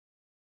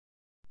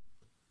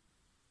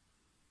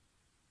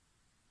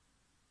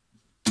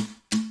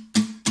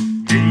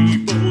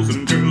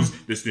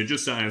This ninja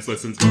science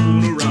lesson's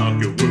gonna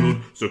rock your world.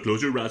 So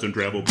close your eyes and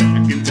travel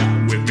back in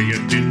time with me. A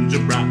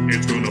ninja rap,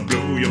 it's gonna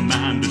blow your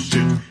mind to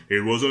shit.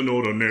 It was an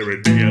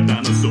ordinary day at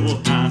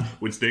Dinosaur High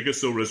when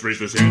Stegosaurus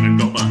raised his hand and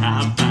got the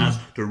high fives.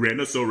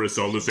 Tyrannosaurus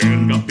all his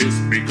hand got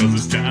pissed because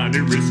his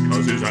tiny wrist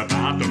caused his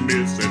about to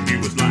miss. And he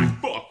was like,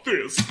 fuck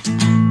this.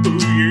 Oh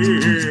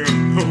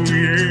yeah, oh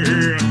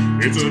yeah.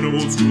 It's an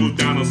old school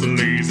dinosaur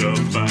laser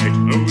fight.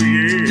 Oh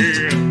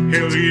yeah,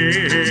 hell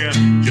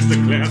yeah. Just a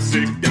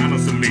classic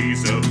dinosaur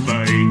laser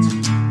fight.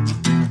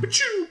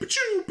 Pachoo,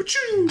 pachoo,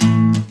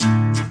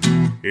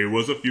 pachoo. It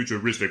was a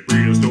futuristic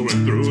prehistoric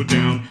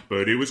throwdown,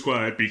 but it was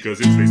quiet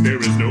because in space there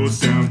is no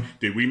sound.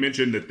 Did we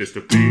mention that this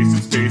took place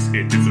in space?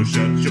 It did, so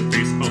shut your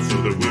face.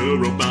 Also there were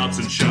robots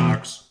and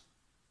sharks.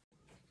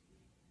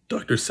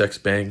 Dr.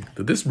 Sexbang,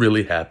 did this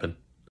really happen?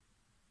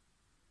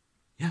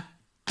 Yeah.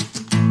 Oh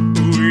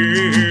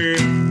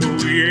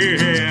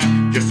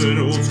yeah, just an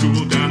old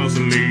school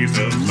dinosaur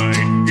laser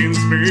fight in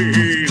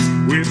space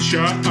with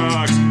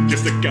sharks.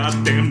 Just a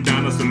goddamn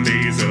dinosaur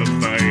laser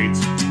fight.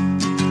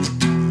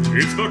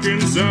 It's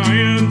fucking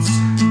science.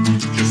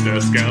 Just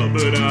ask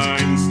Albert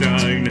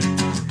Einstein.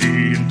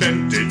 He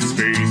invented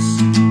space.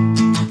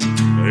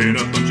 And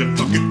a bunch of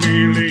fucking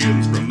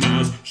aliens from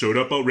Mars showed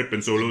up all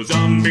ripping solo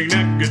zombie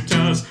neck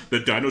guitars.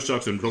 The dino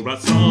sharks and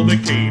robots saw they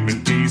came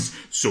in peace,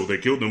 so they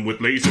killed them with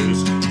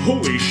lasers.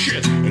 Holy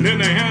shit! And then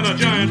they had a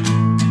giant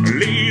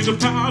laser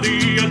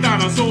party, a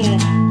dinosaur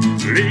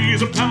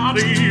laser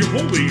party.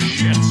 Holy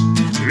shit!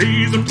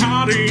 Laser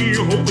party.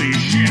 Holy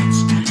shit!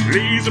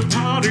 Laser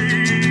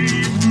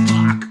party.